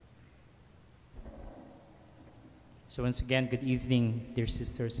So once again, good evening, dear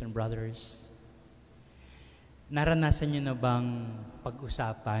sisters and brothers. Naranasan niyo na bang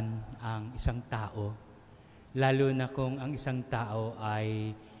pag-usapan ang isang tao, lalo na kung ang isang tao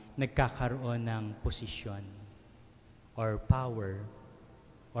ay nagkakaroon ng posisyon or power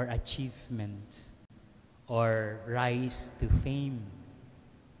or achievement or rise to fame?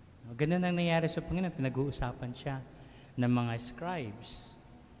 Ganun ang nangyari sa Panginoon, pinag-uusapan siya ng mga scribes.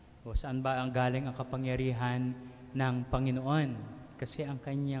 O saan ba ang galing ang kapangyarihan ng Panginoon? Kasi ang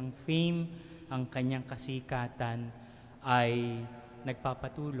kanyang fame, ang kanyang kasikatan ay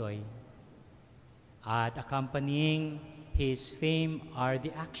nagpapatuloy. At accompanying his fame are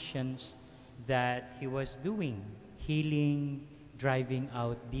the actions that he was doing. Healing, driving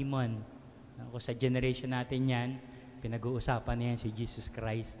out demon. Ako sa generation natin yan, pinag-uusapan niyan si Jesus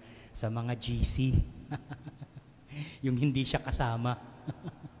Christ sa mga GC. Yung hindi siya kasama.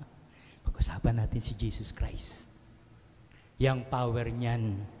 Pag-usapan natin si Jesus Christ. Yang power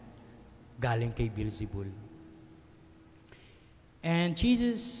niyan galing kay Beelzebul. And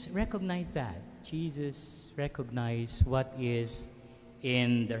Jesus recognized that. Jesus recognized what is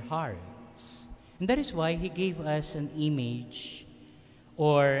in their hearts. And that is why He gave us an image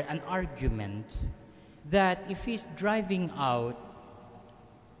or an argument that if He's driving out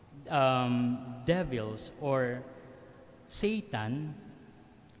devils or Satan,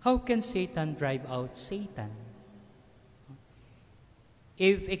 how can Satan drive out Satan?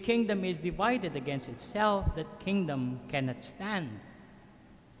 If a kingdom is divided against itself, that kingdom cannot stand.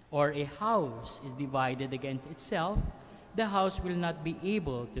 Or a house is divided against itself, the house will not be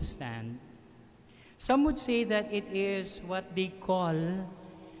able to stand. Some would say that it is what they call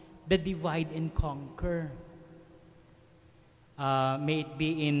the divide and conquer. May it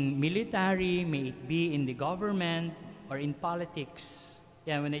be in military, may it be in the government, or in politics.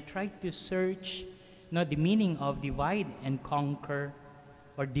 Yeah, when I try to search the meaning of divide and conquer,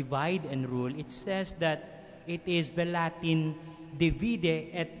 or divide and rule, it says that it is the Latin divide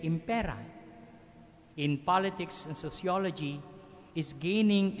et impera. In politics and sociology, is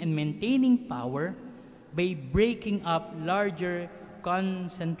gaining and maintaining power by breaking up larger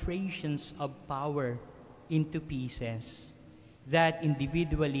concentrations of power into pieces that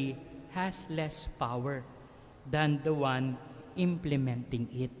individually has less power than the one implementing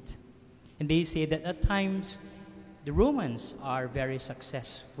it. And they say that at times, the Romans are very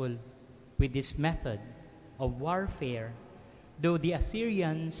successful with this method of warfare, though the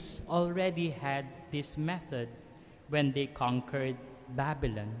Assyrians already had this method when they conquered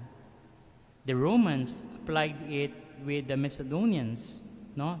Babylon. The Romans applied it with the Macedonians,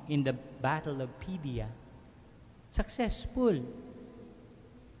 in the Battle of Pedia. Successful.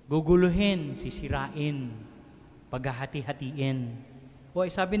 Guguluhin, sisirain, paghahati-hatiin. O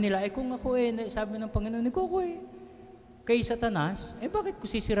sabi nila, kung ako sabi ng Panginoon, kay Satanas, bakit ko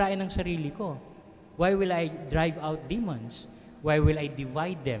sisirain ang sarili ko? Why will I drive out demons? Why will I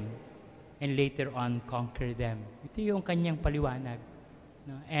divide them and later on conquer them? Ito yung kanyang paliwanag.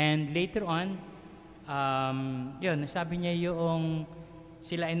 And later on, nasabi niya yung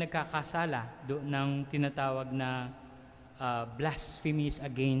sila ay nagkakasala ng tinatawag na blasphemies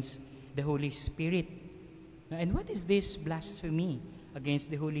against the Holy Spirit. And what is this blasphemy against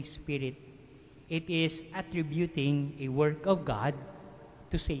the Holy Spirit? It is attributing a work of God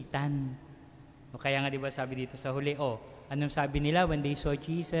to Satan. Kaya nga diba sabi dito sa huli, anong sabi nila when they saw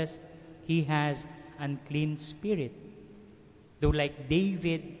Jesus? He has unclean spirit. Though like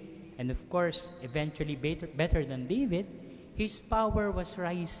David, and of course, eventually better than David, his power was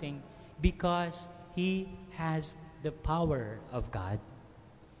rising because he has the power of God.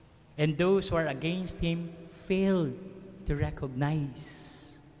 And those who are against him failed to recognize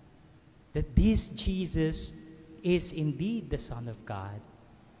that this Jesus is indeed the Son of God,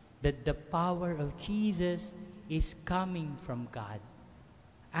 that the power of Jesus is coming from God,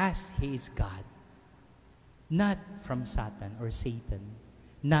 as He is God, not from Satan or Satan,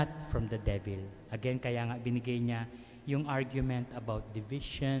 not from the devil. Again, kaya nga binigay niya yung argument about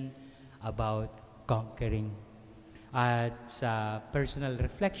division, about conquering. At sa personal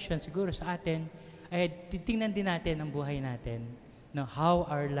reflection siguro sa atin, ay titingnan din natin ang buhay natin, how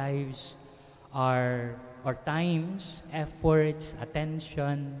our lives are, or times, efforts,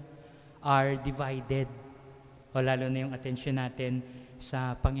 attention are divided. O lalo na yung attention natin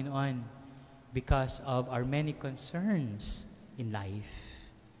sa Panginoon because of our many concerns in life.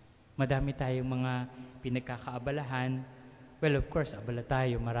 Madami tayong mga pinagkakaabalahan. Well, of course, abala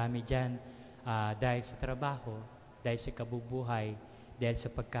tayo. Marami dyan dahil sa trabaho, dahil sa kabubuhay, dahil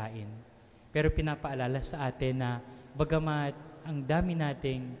sa pagkain. Pero pinapaalala sa atin na bagamat ang dami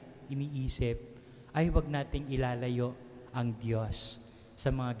nating iniisip, ay wag nating ilalayo ang Diyos sa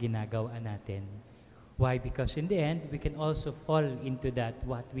mga ginagawa natin. Why? Because in the end, we can also fall into that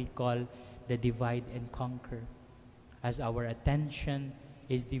what we call the divide and conquer. As our attention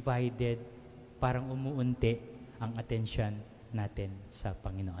is divided, parang umuunti ang attention natin sa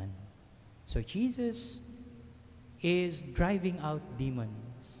Panginoon. So Jesus is driving out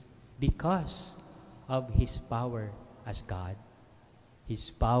demons because of His power as God. His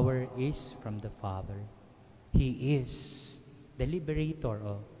power is from the Father. He is the liberator.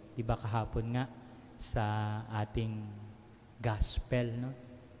 O, diba kahapon nga sa ating gospel, no?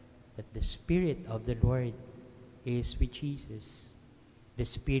 That the Spirit of the Lord is with Jesus. The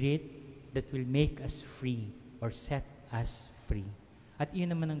Spirit that will make us free or set us free. At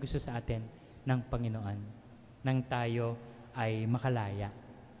iyon naman ang gusto sa atin ng Panginoon, nang tayo ay makalaya.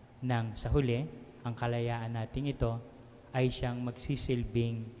 Nang sa huli, ang kalayaan natin ito ay siyang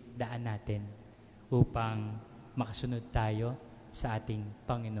magsisilbing daan natin upang makasunod tayo sa ating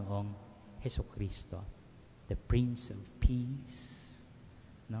Panginoong Hesukristo, the Prince of Peace,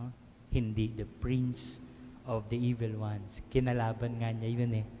 no? Hindi the Prince of the Evil Ones. Kinalaban nga niya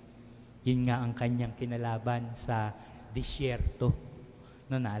yun eh. Yun nga ang kanyang kinalaban sa disyerto.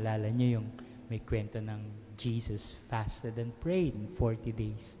 No, naalala niyo yung may kwento ng Jesus fasted and prayed in 40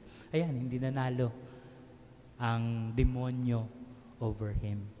 days. Ayan, hindi nanalo ang demonyo over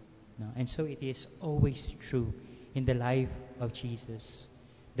him. No? And so it is always true in the life of Jesus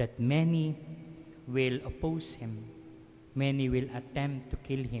that many will oppose him. Many will attempt to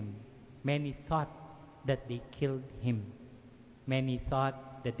kill him. Many thought that they killed him. Many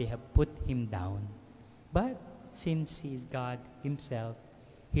thought that they have put him down. But since he is God himself,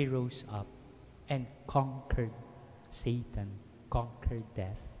 he rose up and conquered Satan, conquered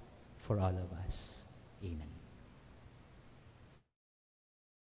death for all of us. Amen.